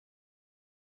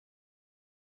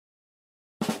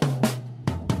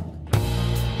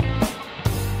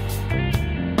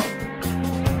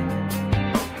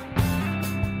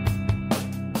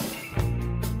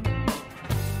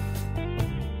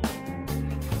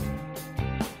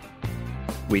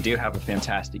We do have a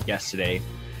fantastic guest today.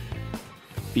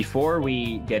 Before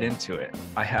we get into it,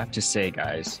 I have to say,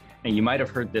 guys, and you might have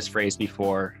heard this phrase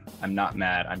before, I'm not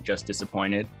mad, I'm just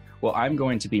disappointed. Well, I'm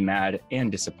going to be mad and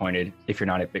disappointed if you're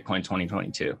not at Bitcoin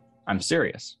 2022. I'm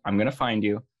serious. I'm going to find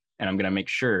you and I'm going to make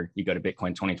sure you go to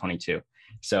Bitcoin 2022.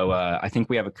 So I think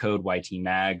we have a code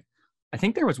YTMAG. I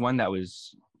think there was one that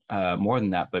was more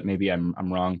than that, but maybe I'm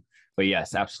wrong. But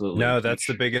yes, absolutely. No, that's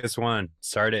the biggest one.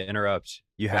 Sorry to interrupt.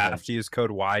 You have to use code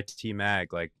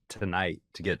YTMAG like tonight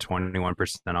to get 21%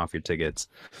 off your tickets.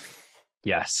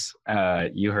 Yes,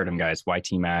 you heard him, guys.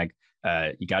 YTMAG.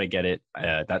 You got to get it.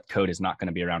 That code is not going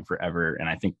to be around forever. And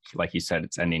I think, like you said,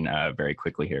 it's ending very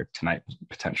quickly here tonight,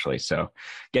 potentially. So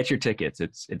get your tickets.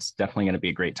 It's definitely going to be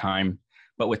a great time.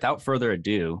 But without further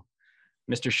ado,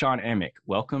 Mr. Sean Amick,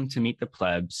 welcome to Meet the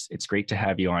Plebs. It's great to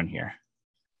have you on here.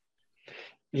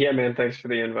 Yeah, man, thanks for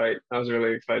the invite. I was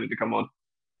really excited to come on.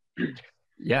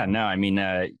 Yeah, no, I mean,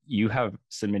 you have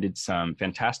submitted some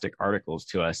fantastic articles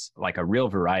to us, like a real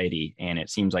variety, and it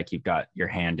seems like you've got your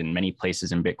hand in many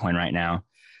places in Bitcoin right now.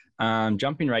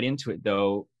 Jumping right into it,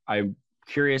 though, I'm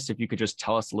curious if you could just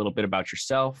tell us a little bit about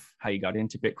yourself, how you got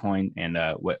into Bitcoin, and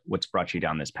what's brought you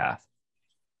down this path.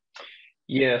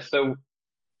 Yeah, so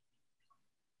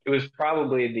it was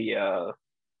probably the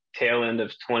tail end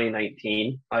of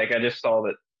 2019. Like, I just saw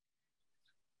that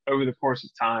over the course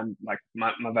of time, like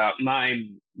my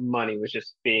money was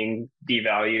just being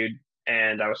devalued,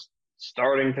 and I was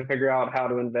starting to figure out how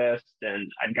to invest, and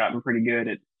I'd gotten pretty good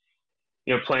at,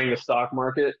 playing the stock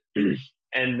market.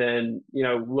 And then,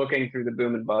 looking through the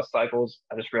boom and bust cycles,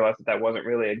 I just realized that wasn't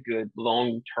really a good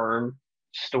long-term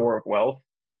store of wealth.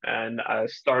 And I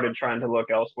started trying to look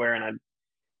elsewhere, and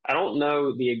I don't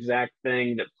know the exact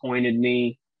thing that pointed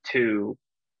me to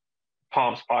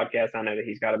Pomp's podcast. I know that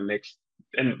he's got a mixed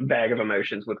bag of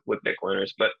emotions with Bitcoiners,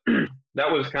 but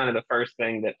that was kind of the first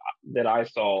thing that I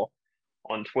saw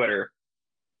on Twitter.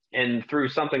 And through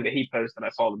something that he posted, I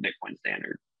saw the Bitcoin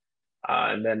Standard.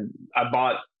 And then I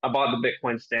bought the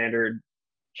Bitcoin Standard,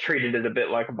 treated it a bit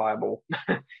like a Bible,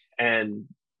 and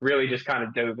really just kind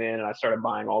of dove in, and I started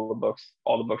buying all the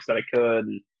books that I could.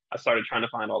 And I started trying to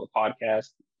find all the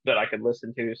podcasts that I could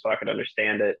listen to so I could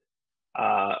understand it.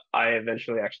 I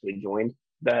eventually actually joined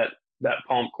that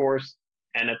Pomp course.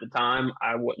 And at the time,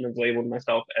 I wouldn't have labeled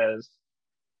myself as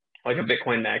like a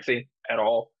Bitcoin maxi at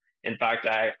all. In fact,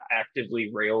 I actively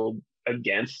railed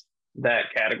against that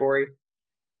category.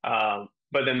 But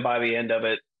then by the end of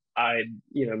it, I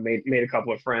made a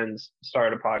couple of friends,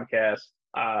 started a podcast,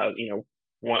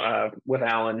 with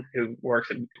Alan, who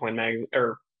works at Bitcoin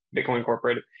or Bitcoin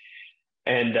Incorporated.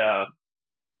 And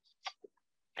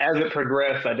as it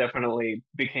progressed, I definitely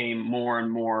became more and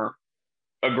more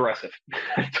aggressive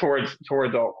towards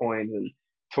altcoins and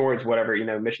towards whatever,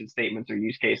 mission statements or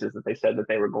use cases that they said that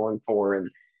they were going for, and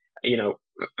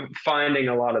finding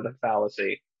a lot of the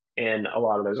fallacy in a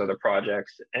lot of those other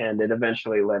projects. And it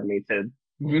eventually led me to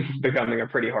becoming a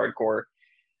pretty hardcore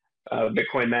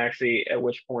Bitcoin maxi, at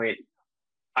which point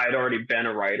I'd already been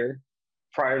a writer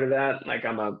prior to that. Like,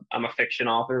 I'm a fiction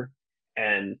author,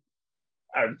 and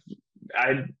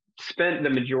I spent the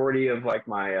majority of like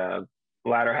my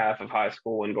latter half of high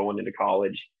school and going into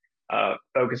college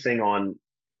focusing on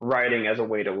writing as a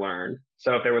way to learn.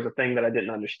 So if there was a thing that I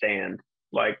didn't understand,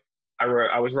 like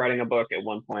I was writing a book at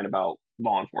one point about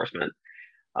law enforcement,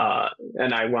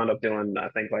 and I wound up doing, I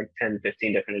think, like 10,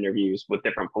 15 different interviews with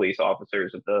different police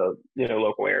officers of the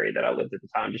local area that I lived at the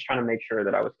time, just trying to make sure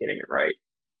that I was getting it right.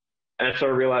 And I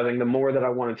started realizing the more that I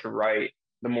wanted to write,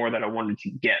 the more that I wanted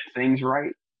to get things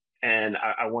right. And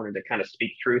I wanted to kind of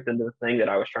speak truth into the thing that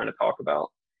I was trying to talk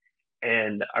about.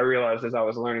 And I realized as I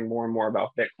was learning more and more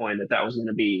about Bitcoin that was going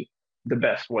to be the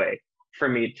best way for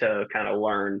me to kind of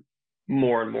learn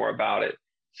more and more about it.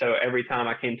 So every time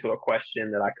I came to a question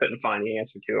that I couldn't find the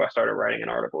answer to, I started writing an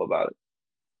article about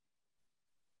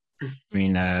it. I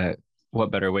mean, what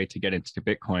better way to get into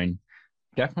Bitcoin?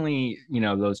 Definitely,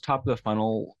 those top of the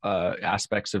funnel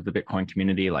aspects of the Bitcoin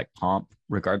community, like Pomp,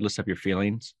 regardless of your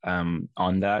feelings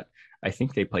on that, I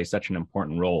think they play such an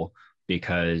important role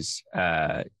because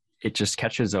it just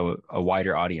catches a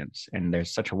wider audience, and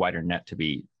there's such a wider net to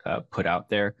be put out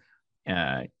there.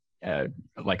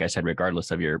 Like I said,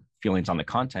 regardless of your feelings on the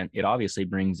content, it obviously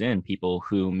brings in people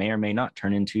who may or may not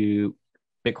turn into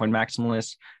Bitcoin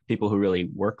maximalists, people who really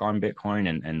work on Bitcoin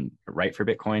and write for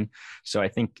Bitcoin. So I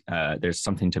think there's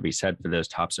something to be said for those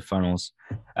tops of funnels.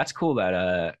 That's cool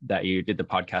that you did the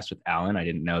podcast with Alan. I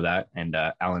didn't know that. And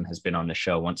Alan has been on the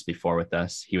show once before with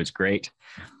us. He was great.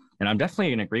 And I'm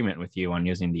definitely in agreement with you on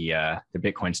using the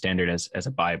Bitcoin Standard as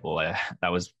a Bible.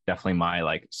 That was definitely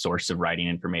my source of writing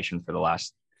information for the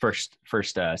last first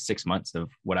 6 months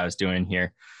of what I was doing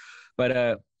here.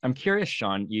 But I'm curious,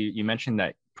 Sean, you mentioned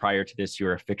that prior to this, you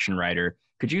were a fiction writer.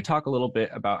 Could you talk a little bit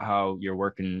about how your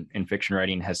work in fiction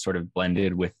writing has sort of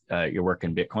blended with your work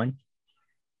in Bitcoin?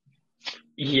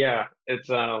 Yeah, it's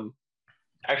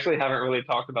actually haven't really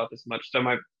talked about this much.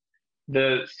 So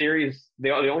the series,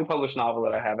 the only published novel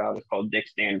that I have out is called Dick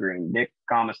Stan Green, Dick,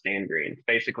 Stan Green.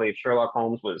 Basically, if Sherlock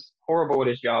Holmes was horrible at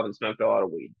his job and smoked a lot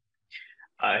of weed.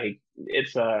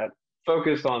 It's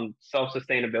focused on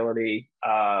self-sustainability,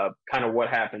 kind of what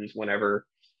happens whenever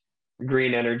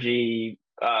green energy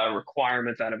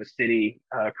requirements out of a city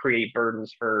create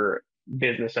burdens for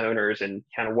business owners, and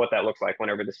kind of what that looks like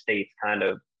whenever the state's kind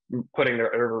of putting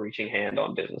their overreaching hand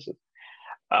on businesses.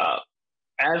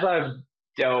 As I've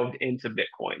delved into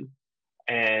Bitcoin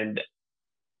and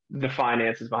the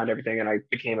finances behind everything, and I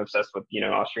became obsessed with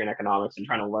Austrian economics and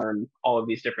trying to learn all of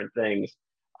these different things.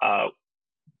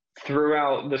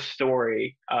 Throughout the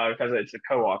story, because it's a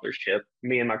co-authorship,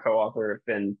 me and my co-author have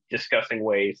been discussing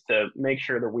ways to make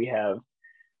sure that we have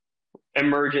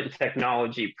emergent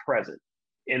technology present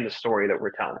in the story that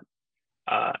we're telling.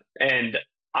 And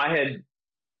I had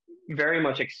very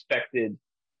much expected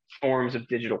forms of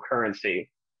digital currency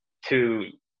to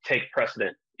take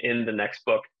precedent in the next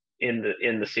book in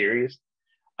the series.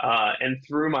 And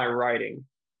through my writing,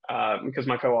 because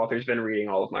my co-author's been reading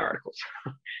all of my articles,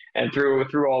 and through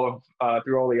all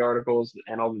the articles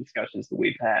and all the discussions that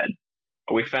we've had,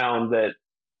 we found that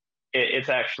it's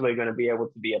actually going to be able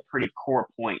to be a pretty core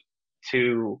point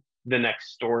to the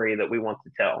next story that we want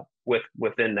to tell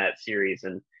within that series,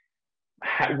 and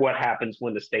what happens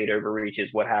when the state overreaches,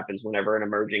 what happens whenever an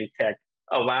emerging tech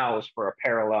allows for a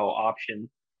parallel option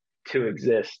to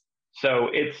exist. So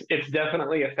it's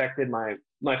definitely affected my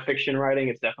fiction writing.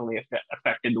 It's definitely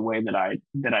affected the way that I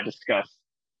discuss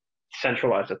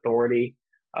centralized authority,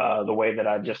 the way that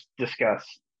I just discuss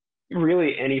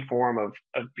really any form of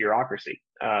bureaucracy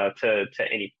to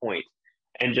any point,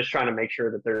 and just trying to make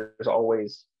sure that there's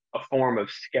always a form of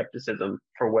skepticism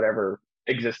for whatever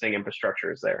existing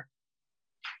infrastructure is there.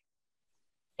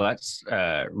 Well, that's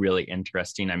really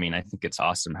interesting. I mean, I think it's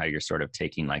awesome how you're sort of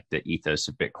taking like the ethos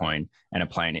of Bitcoin and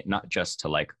applying it not just to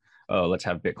like, oh, let's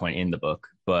have Bitcoin in the book,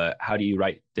 but how do you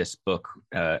write this book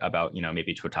about,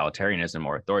 maybe totalitarianism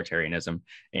or authoritarianism,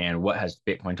 and what has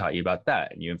Bitcoin taught you about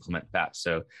that? And you implement that.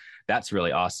 So that's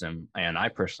really awesome. And I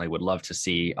personally would love to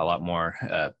see a lot more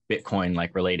Bitcoin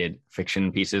like related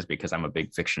fiction pieces, because I'm a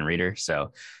big fiction reader.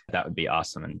 So that would be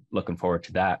awesome, and looking forward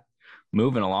to that.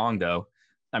 Moving along though,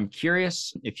 I'm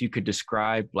curious if you could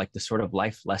describe like the sort of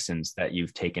life lessons that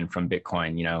you've taken from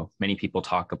Bitcoin. Many people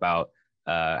talk about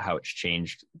how it's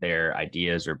changed their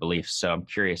ideas or beliefs. So I'm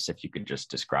curious if you could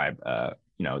just describe,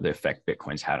 the effect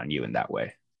Bitcoin's had on you in that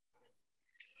way.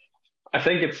 I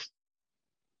think it's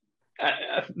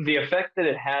the effect that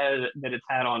it's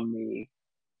had on me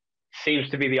seems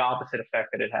to be the opposite effect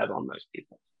that it has on most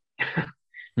people.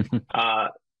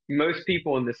 Most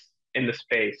people in the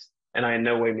space, and I in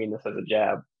no way mean this as a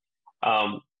jab,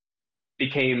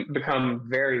 become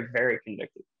very, very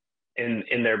convicted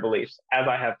in their beliefs, as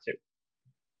I have too.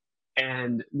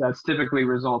 And that's typically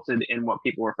resulted in what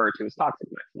people refer to as toxic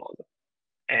maximalism.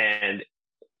 And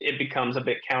it becomes a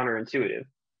bit counterintuitive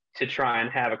to try and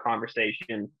have a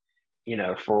conversation,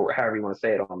 for however you want to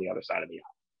say it, on the other side of the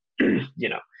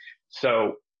aisle.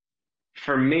 So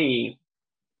for me,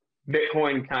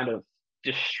 Bitcoin kind of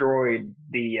destroyed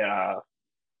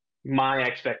my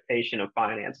expectation of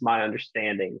finance, my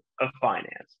understanding of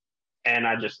finance. And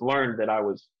I just learned that I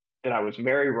was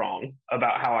very wrong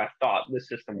about how I thought the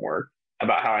system worked,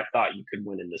 about how I thought you could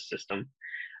win in this system,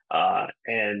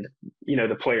 and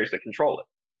the players that control it.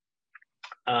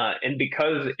 And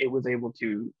because it was able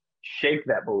to shake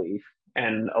that belief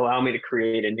and allow me to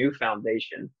create a new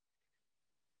foundation,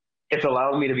 it's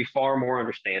allowed me to be far more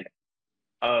understanding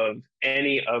of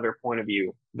any other point of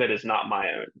view that is not my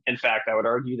own. In fact, I would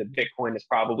argue that Bitcoin has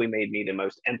probably made me the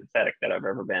most empathetic that I've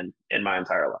ever been in my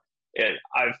entire life.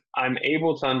 I'm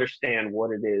able to understand what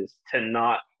it is to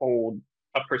not hold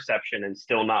a perception and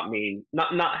still not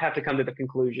have to come to the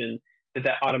conclusion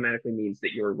that automatically means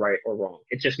that you're right or wrong.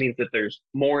 It just means that there's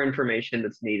more information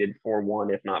that's needed for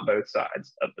one, if not both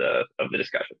sides of the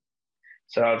discussion.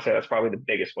 So I would say that's probably the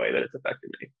biggest way that it's affected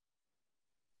me.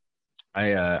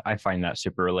 I find that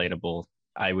super relatable.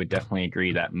 I would definitely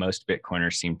agree that most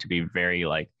Bitcoiners seem to be very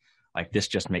like this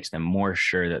just makes them more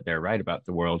sure that they're right about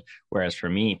the world. Whereas for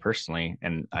me personally,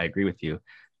 and I agree with you,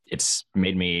 it's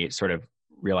made me sort of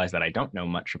realize that I don't know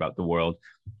much about the world.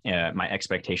 My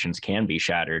expectations can be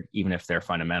shattered, even if they're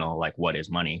fundamental, like what is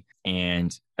money?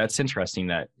 And that's interesting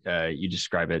that you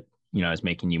describe it as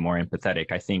making you more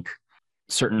empathetic. I think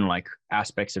certain like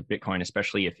aspects of Bitcoin,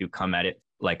 especially if you come at it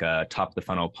like a top of the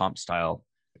funnel pump style,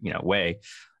 way,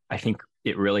 I think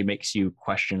it really makes you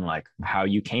question like how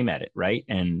you came at it, right?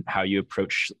 And how you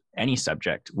approach any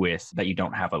subject with that you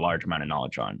don't have a large amount of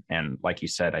knowledge on. And like you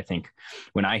said, I think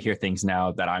when I hear things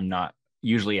now that I'm not,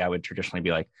 usually I would traditionally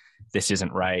be like, this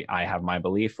isn't right, I have my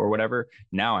belief or whatever.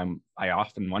 Now I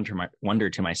often wonder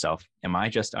to myself, am I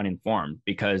just uninformed?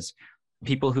 Because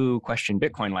people who question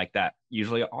Bitcoin like that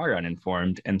usually are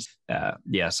uninformed. And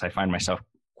yes, I find myself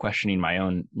questioning my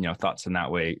own, thoughts in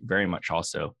that way very much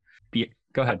also.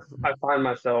 Go ahead. I find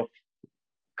myself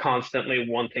constantly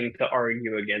wanting to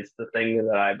argue against the thing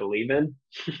that I believe in,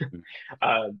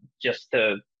 just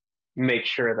to make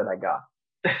sure that I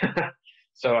got.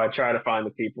 So I try to find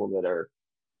the people that are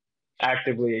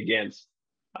actively against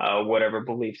whatever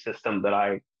belief system that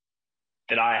I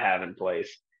have in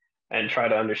place, and try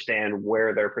to understand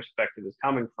where their perspective is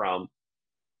coming from,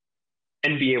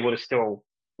 and be able to still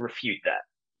refute that.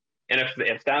 And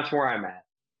if that's where I'm at,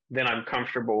 then I'm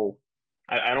comfortable.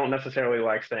 I don't necessarily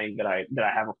like saying that I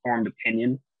have a formed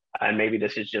opinion, and maybe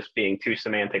this is just being too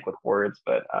semantic with words,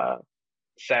 but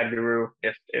Sadhguru,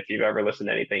 if you've ever listened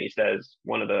to anything he says,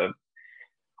 one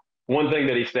thing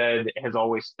that he said has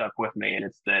always stuck with me, and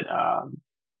it's that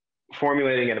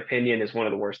formulating an opinion is one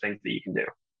of the worst things that you can do,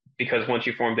 because once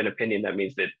you formed an opinion, that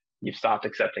means that you've stopped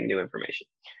accepting new information.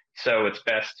 So it's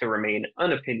best to remain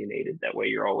unopinionated. That way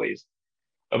you're always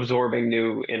absorbing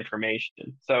new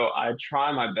information. So I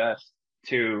try my best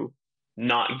to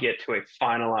not get to a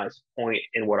finalized point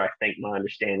in what I think my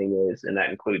understanding is, and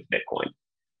that includes Bitcoin.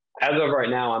 As of right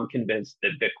now, I'm convinced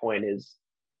that Bitcoin is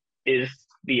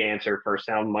the answer for a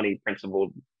sound money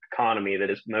principled economy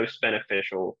that is most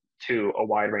beneficial to a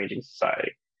wide-ranging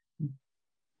society.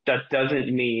 That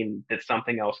doesn't mean that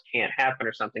something else can't happen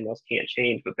or something else can't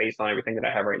change, but based on everything that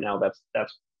I have right now,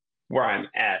 that's where I'm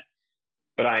at.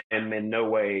 But I am in no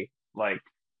way like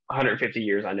 150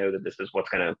 years. I know that this is what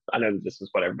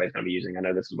everybody's going to be using. I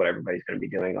know this is what everybody's going to be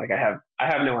doing. Like I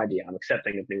have no idea. I'm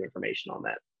accepting of new information on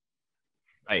that.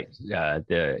 Right.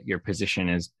 Your position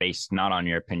is based not on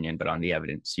your opinion, but on the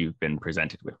evidence you've been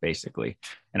presented with, basically.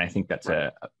 And I think that's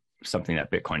something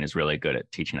that Bitcoin is really good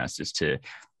at teaching us, is to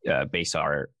base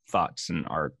our thoughts and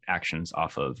our actions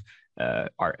off of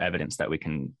our evidence that we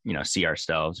can, see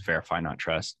ourselves, verify, not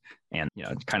trust. And,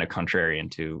 it's kind of contrarian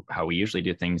to how we usually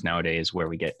do things nowadays, where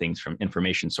we get things from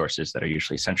information sources that are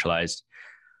usually centralized.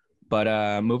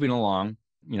 But moving along,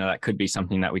 that could be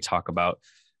something that we talk about.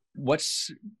 What's,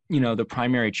 the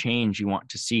primary change you want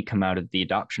to see come out of the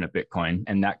adoption of Bitcoin?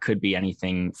 And that could be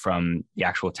anything from the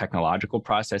actual technological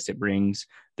process it brings,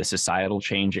 the societal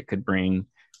change it could bring.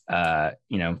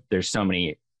 There's so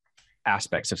many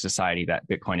aspects of society that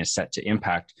Bitcoin is set to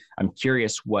impact. I'm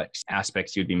curious what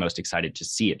aspects you'd be most excited to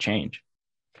see it change.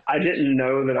 I didn't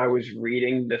know that I was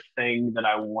reading the thing that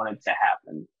I wanted to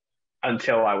happen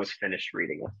until I was finished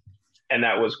reading it. And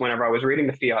that was whenever I was reading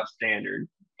the Fiat Standard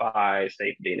by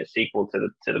Saifedean, a sequel to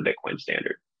the Bitcoin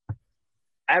Standard.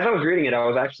 As I was reading it, I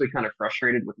was actually kind of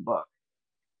frustrated with the book.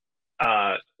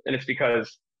 And it's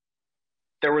because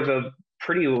there was a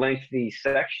pretty lengthy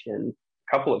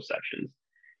couple of sections,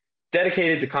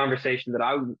 dedicated to conversation that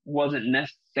I wasn't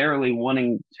necessarily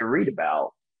wanting to read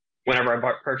about. Whenever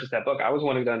I purchased that book, I was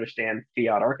wanting to understand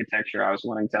fiat architecture. I was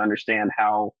wanting to understand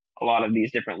how a lot of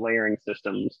these different layering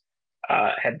systems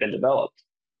had been developed.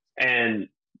 And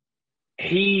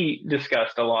he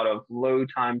discussed a lot of low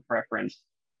time preference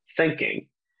thinking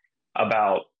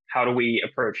about how do we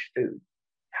approach food?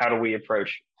 How do we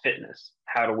approach fitness?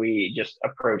 How do we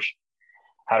approach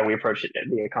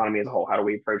the economy as a whole? How do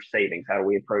we approach savings? How do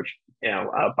we approach,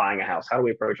 buying a house? How do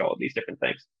we approach all of these different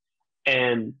things?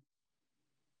 And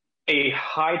a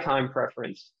high time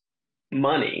preference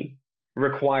money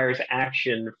requires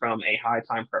action from a high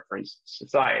time preference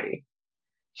society.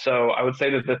 So I would say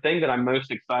that the thing that I'm most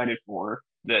excited for,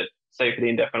 that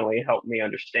Saifedean definitely helped me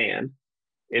understand,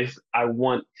 is I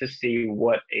want to see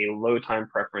what a low time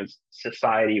preference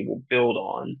society will build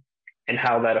on and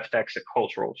how that affects a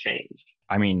cultural change.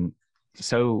 I mean,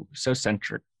 so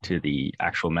centric to the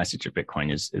actual message of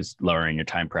Bitcoin is lowering your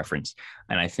time preference.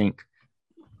 And I think,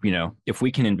 if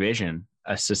we can envision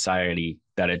a society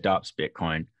that adopts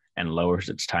Bitcoin and lowers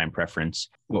its time preference,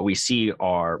 what we see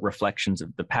are reflections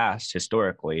of the past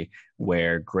historically,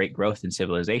 where great growth in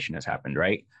civilization has happened,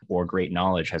 right? Or great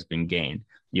knowledge has been gained.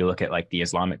 You look at like the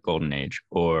Islamic Golden Age,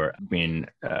 or when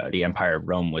the Empire of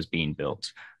Rome was being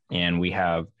built, and we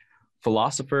have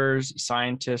philosophers,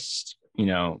 scientists,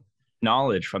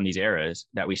 knowledge from these eras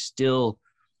that we still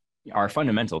are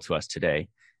fundamental to us today.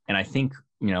 And I think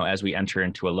as we enter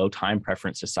into a low time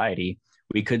preference society,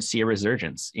 we could see a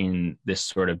resurgence in this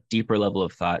sort of deeper level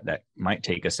of thought that might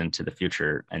take us into the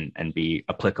future and be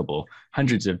applicable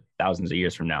hundreds of thousands of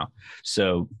years from now.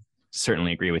 So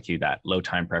certainly agree with you that low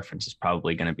time preference is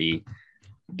probably going to be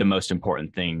the most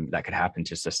important thing that could happen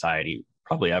to society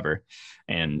probably ever.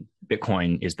 And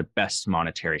Bitcoin is the best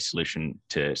monetary solution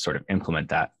to sort of implement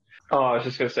that. Oh, I was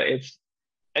just going to say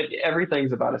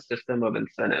everything's about a system of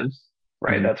incentives,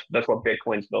 right? Mm-hmm. That's what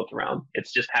Bitcoin's built around.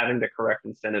 It's just having the correct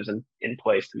incentives in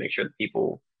place to make sure that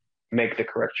people make the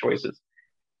correct choices.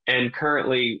 And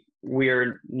currently,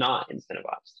 we're not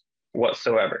incentivized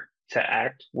whatsoever to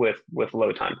act with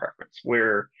low time preference.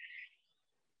 We're,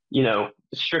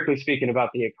 strictly speaking about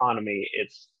the economy,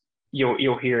 it's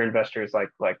you'll hear investors like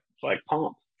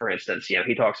Pomp, for instance.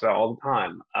 He talks about all the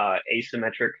time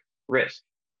asymmetric risk.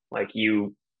 Like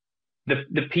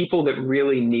the people that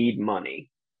really need money,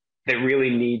 that really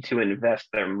need to invest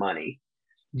their money,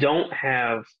 don't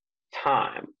have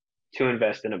time to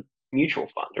invest in a mutual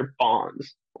fund or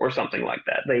bonds or something like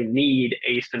that. They need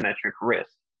asymmetric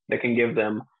risk that can give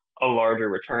them a larger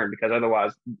return, because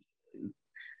otherwise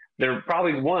they're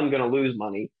probably, one, going to lose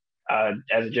money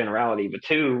as a generality, but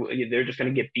two, they're just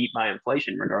going to get beat by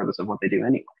inflation regardless of what they do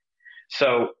anyway.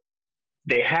 So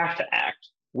they have to act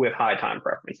with high time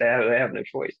preference. They have no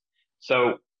choice.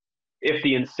 So if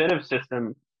the incentive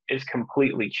system is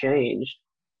completely changed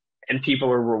and people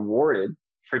are rewarded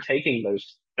for taking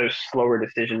those slower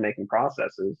decision making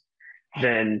processes,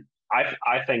 then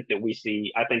I think we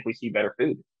see better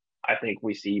food. I think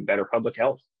we see better public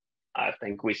health. I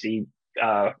think we see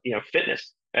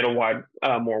fitness at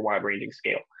a more wide ranging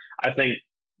scale. I think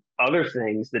other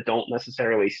things that don't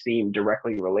necessarily seem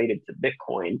directly related to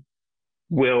Bitcoin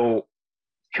will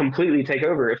completely take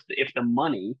over if the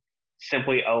money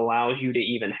simply allows you to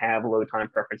even have low time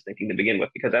preference thinking to begin with.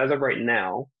 Because as of right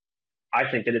now, I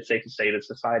think that it's safe to say that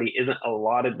society isn't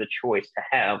allotted the choice to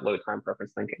have low time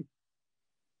preference thinking.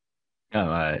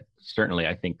 No, certainly,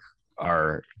 I think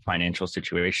our financial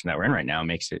situation that we're in right now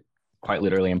makes it quite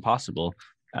literally impossible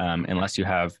unless you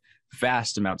have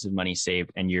vast amounts of money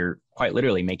saved and you're quite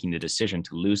literally making the decision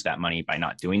to lose that money by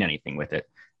not doing anything with it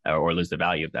or lose the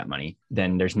value of that money.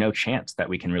 Then there's no chance that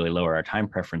we can really lower our time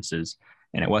preferences.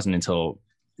 And it wasn't until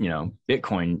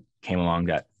Bitcoin came along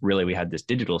that really we had this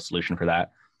digital solution for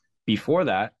that. Before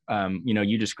that,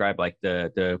 you described like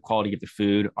the quality of the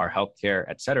food, our healthcare,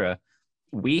 et cetera.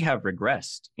 We have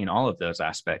regressed in all of those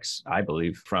aspects, I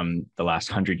believe, from the last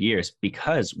 100 years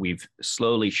because we've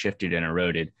slowly shifted and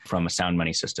eroded from a sound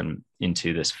money system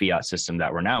into this fiat system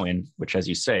that we're now in, which, as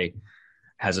you say,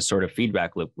 has a sort of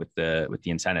feedback loop with the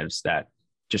incentives that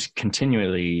just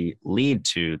continually lead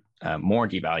to more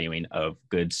devaluing of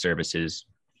goods, services,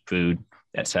 food,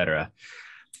 et cetera.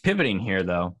 Pivoting here,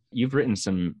 though, you've written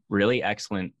some really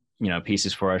excellent,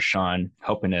 pieces for us, Sean,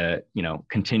 hoping to,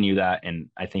 continue that. And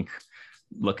I think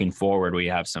looking forward, we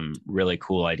have some really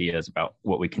cool ideas about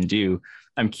what we can do.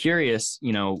 I'm curious,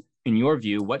 in your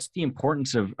view, what's the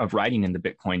importance of writing in the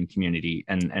Bitcoin community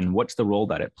and what's the role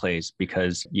that it plays?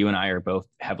 Because you and I are both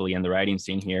heavily in the writing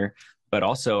scene here, but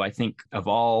also I think of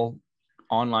all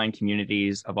online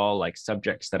communities, of all like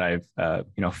subjects that I've,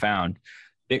 found,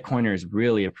 Bitcoiners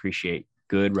really appreciate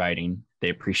good writing. They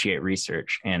appreciate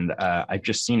research. And I've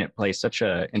just seen it play such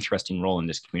an interesting role in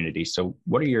this community. So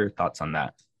what are your thoughts on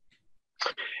that?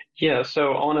 Yeah,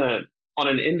 so on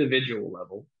an individual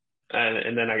level,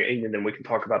 and then we can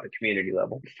talk about the community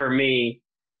level. For me,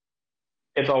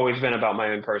 it's always been about my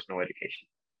own personal education.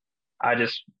 I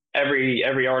just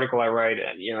every article I write,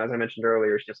 as I mentioned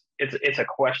earlier, it's a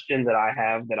question that I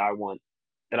have that I want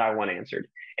answered.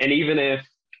 And even if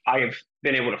I have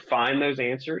been able to find those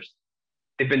answers,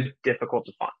 they've been difficult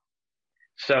to find.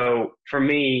 So for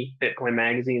me, Bitcoin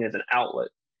Magazine as an outlet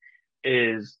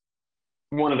is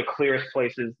one of the clearest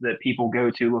places that people go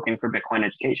to looking for Bitcoin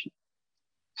education.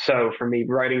 So for me,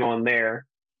 writing on there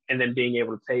and then being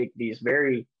able to take these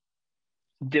very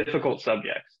difficult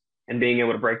subjects and being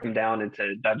able to break them down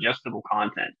into digestible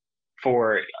content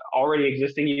for already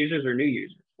existing users or new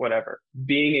users, whatever,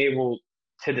 being able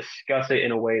to discuss it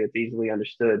in a way that's easily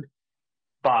understood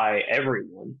by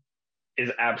everyone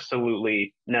is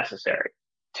absolutely necessary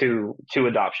to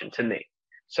adoption to me.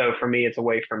 So for me, it's a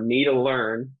way for me to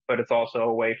learn, but it's also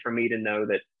a way for me to know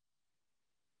that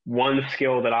one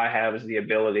skill that I have is the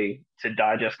ability to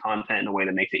digest content in a way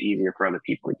that makes it easier for other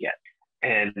people to get.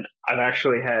 And I've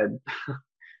actually had,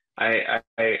 I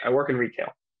work in retail,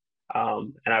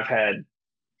 and I've had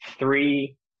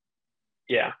three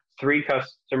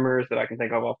customers that I can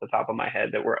think of off the top of my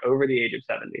head that were over the age of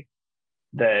 70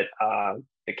 that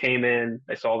They came in,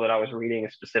 they saw that I was reading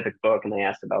a specific book, and they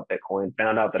asked about Bitcoin,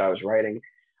 found out that I was writing.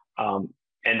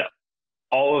 And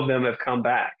all of them have come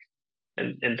back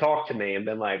and talked to me and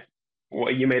been like,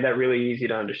 well, you made that really easy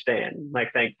to understand.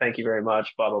 Like, thank you very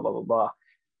much, blah, blah, blah, blah, blah.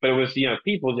 But it was,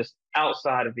 people just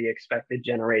outside of the expected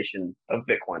generation of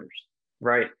Bitcoiners,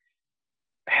 right?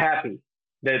 Happy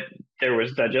that there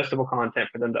was digestible content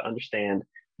for them to understand.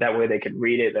 That way they could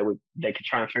read it, they could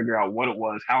try and figure out what it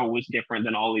was, how it was different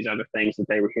than all these other things that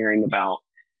they were hearing about,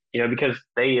 because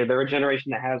they're a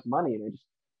generation that has money.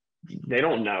 They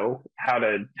don't know how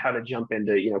to jump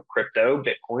into, crypto,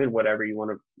 Bitcoin, whatever you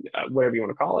want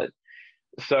to call it.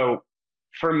 So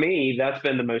for me, that's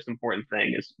been the most important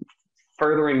thing, is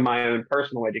furthering my own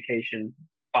personal education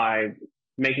by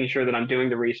making sure that I'm doing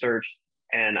the research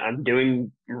and I'm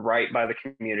doing right by the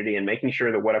community and making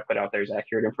sure that what I put out there is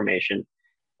accurate information.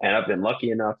 And I've been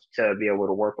lucky enough to be able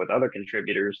to work with other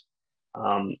contributors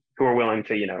who are willing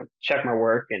to, check my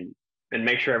work and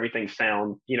make sure everything's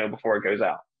sound, before it goes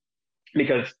out,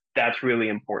 because that's really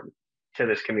important to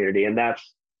this community. And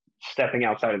that's stepping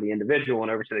outside of the individual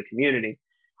and over to the community.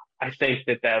 I think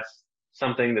that that's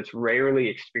something that's rarely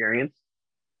experienced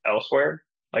elsewhere.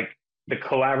 Like the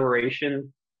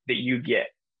collaboration that you get,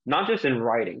 not just in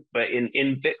writing, but in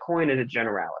Bitcoin as a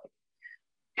generality.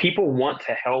 People want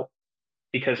to help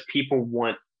because people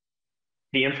want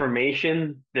the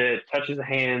information that touches the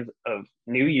hands of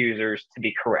new users to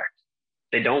be correct.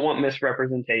 They don't want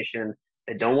misrepresentation.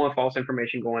 They don't want false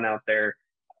information going out there.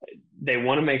 They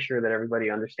want to make sure that everybody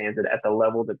understands it at the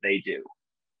level that they do.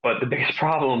 But the biggest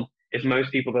problem is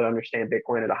most people that understand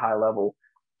Bitcoin at a high level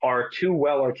are too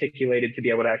well articulated to be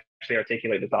able to actually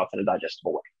articulate the thoughts in a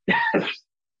digestible way.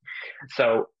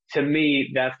 So to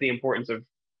me, that's the importance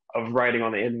of writing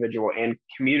on the individual and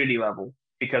community level,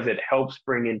 because it helps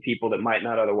bring in people that might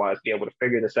not otherwise be able to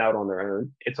figure this out on their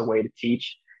own. It's a way to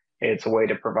teach. It's a way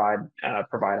to provide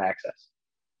access.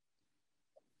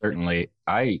 Certainly.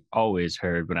 I always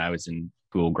heard when I was in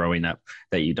school growing up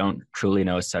that you don't truly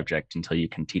know a subject until you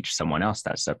can teach someone else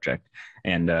that subject.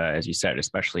 And as you said,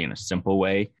 especially in a simple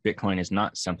way, Bitcoin is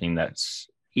not something that's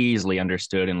easily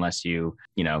understood unless you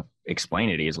explain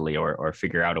it easily or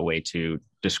figure out a way to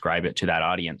describe it to that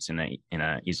audience in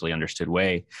a easily understood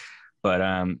way.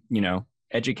 But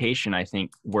education, I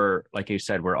think like you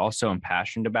said, we're also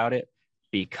impassioned about it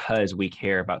because we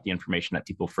care about the information that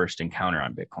people first encounter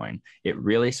on Bitcoin. It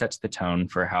really sets the tone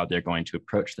for how they're going to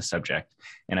approach the subject.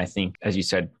 And I think, as you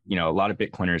said, a lot of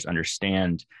Bitcoiners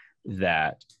understand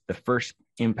that the first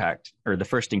impact or the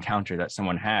first encounter that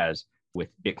someone has with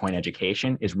Bitcoin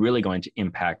education is really going to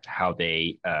impact how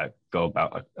they go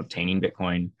about obtaining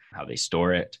Bitcoin, how they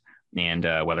store it, and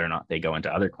whether or not they go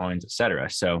into other coins, et cetera.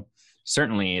 So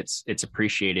certainly it's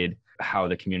appreciated how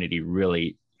the community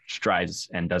really strives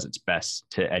and does its best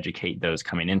to educate those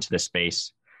coming into the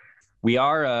space.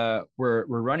 We're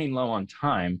running low on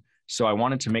time, so I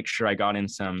wanted to make sure I got in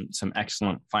some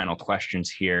excellent final questions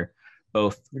here,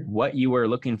 both what you were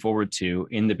looking forward to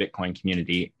in the Bitcoin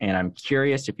community, and I'm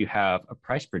curious if you have a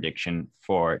price prediction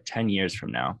for 10 years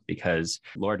from now, because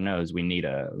Lord knows we need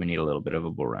a little bit of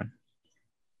a bull run.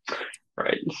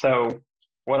 Right. So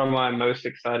what am I most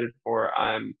excited for?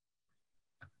 I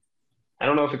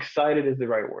don't know if excited is the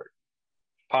right word.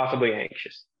 Possibly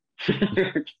anxious.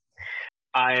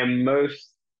 I am most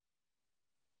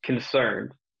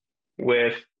concerned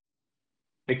with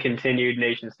the continued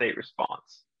nation state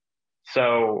response.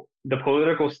 So the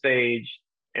political stage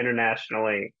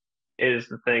internationally is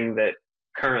the thing that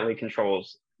currently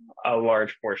controls a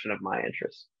large portion of my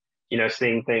interest.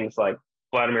 Seeing things like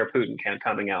Vladimir Putin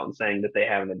coming out and saying that they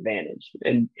have an advantage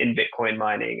in Bitcoin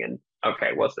mining, and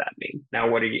okay, what's that mean? Now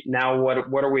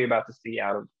what are we about to see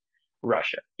out of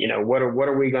Russia? What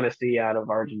are we going to see out of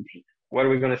Argentina? What are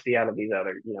we going to see out of these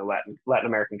other Latin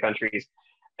American countries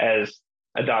as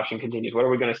adoption continues? What are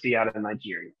we going to see out of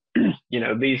Nigeria?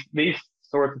 These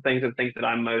sorts of things are things that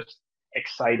I'm most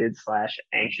excited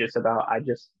 / anxious about.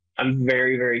 I'm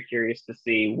very, very curious to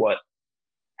see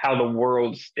how the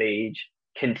world stage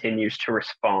continues to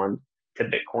respond to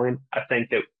Bitcoin. I think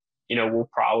that, we'll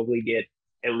probably get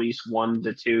at least 1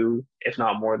 to 2, if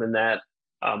not more than that,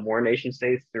 more nation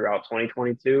states throughout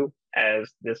 2022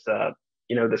 as this,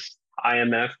 this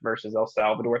IMF versus El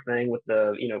Salvador thing with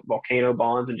the, volcano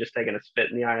bonds and just taking a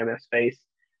spit in the IMF's face.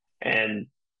 And,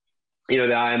 the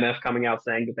IMF coming out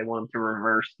saying that they want them to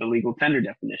reverse the legal tender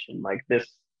definition. Like this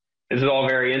is all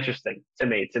very interesting to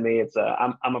me. To me, it's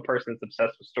I'm a person that's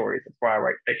obsessed with stories. That's why I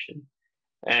write fiction.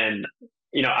 And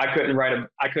I couldn't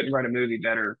write a movie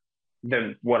better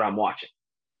than what I'm watching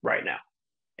right now.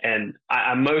 And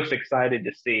I'm most excited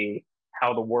to see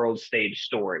how the world stage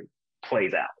story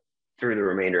plays out through the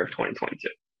remainder of 2022.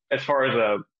 As far as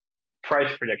a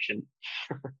price prediction,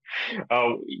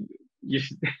 oh, you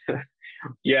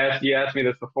you asked me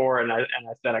this before, and I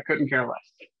said I couldn't care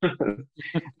less.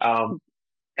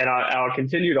 And I'll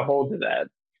continue to hold to that.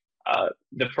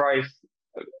 The price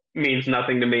means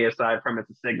nothing to me aside from it's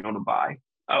a signal to buy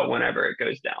whenever it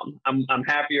goes down. I'm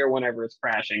happier whenever it's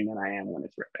crashing than I am when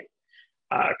it's ripping,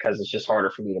 because it's just harder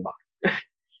for me to buy.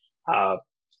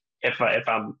 If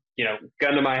I'm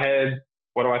gun to my head,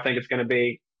 what do I think it's going to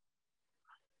be?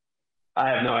 I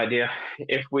have no idea.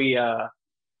 If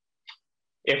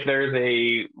there's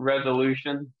a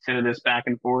resolution to this back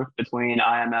and forth between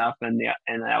IMF and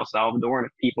El Salvador, and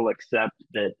if people accept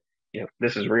that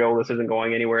this is real, this isn't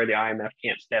going anywhere, the IMF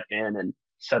can't step in and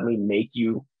suddenly make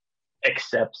you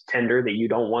accept tender that you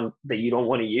don't want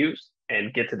to use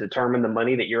and get to determine the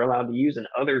money that you're allowed to use, and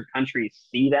other countries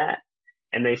see that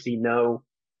and they see, no,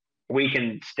 we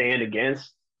can stand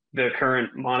against the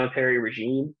current monetary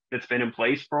regime that's been in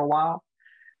place for a while,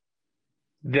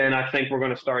 then I think we're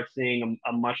going to start seeing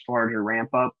a much larger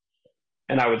ramp up.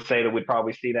 And I would say that we'd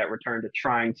probably see that return to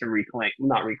trying to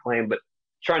not reclaim, but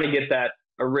trying to get that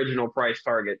original price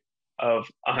target of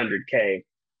 100K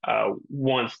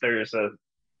once there's a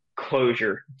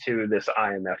closure to this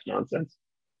IMF nonsense.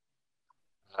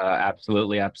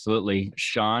 Absolutely. Absolutely.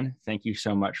 Sean, thank you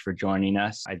so much for joining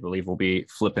us. I believe we'll be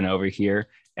flipping over here.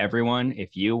 Everyone,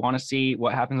 if you want to see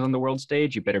what happens on the world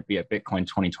stage, you better be at Bitcoin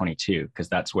 2022, because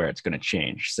that's where it's going to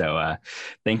change. So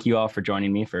thank you all for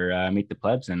joining me for Meet the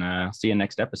Plebs, and I'll see you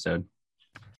next episode.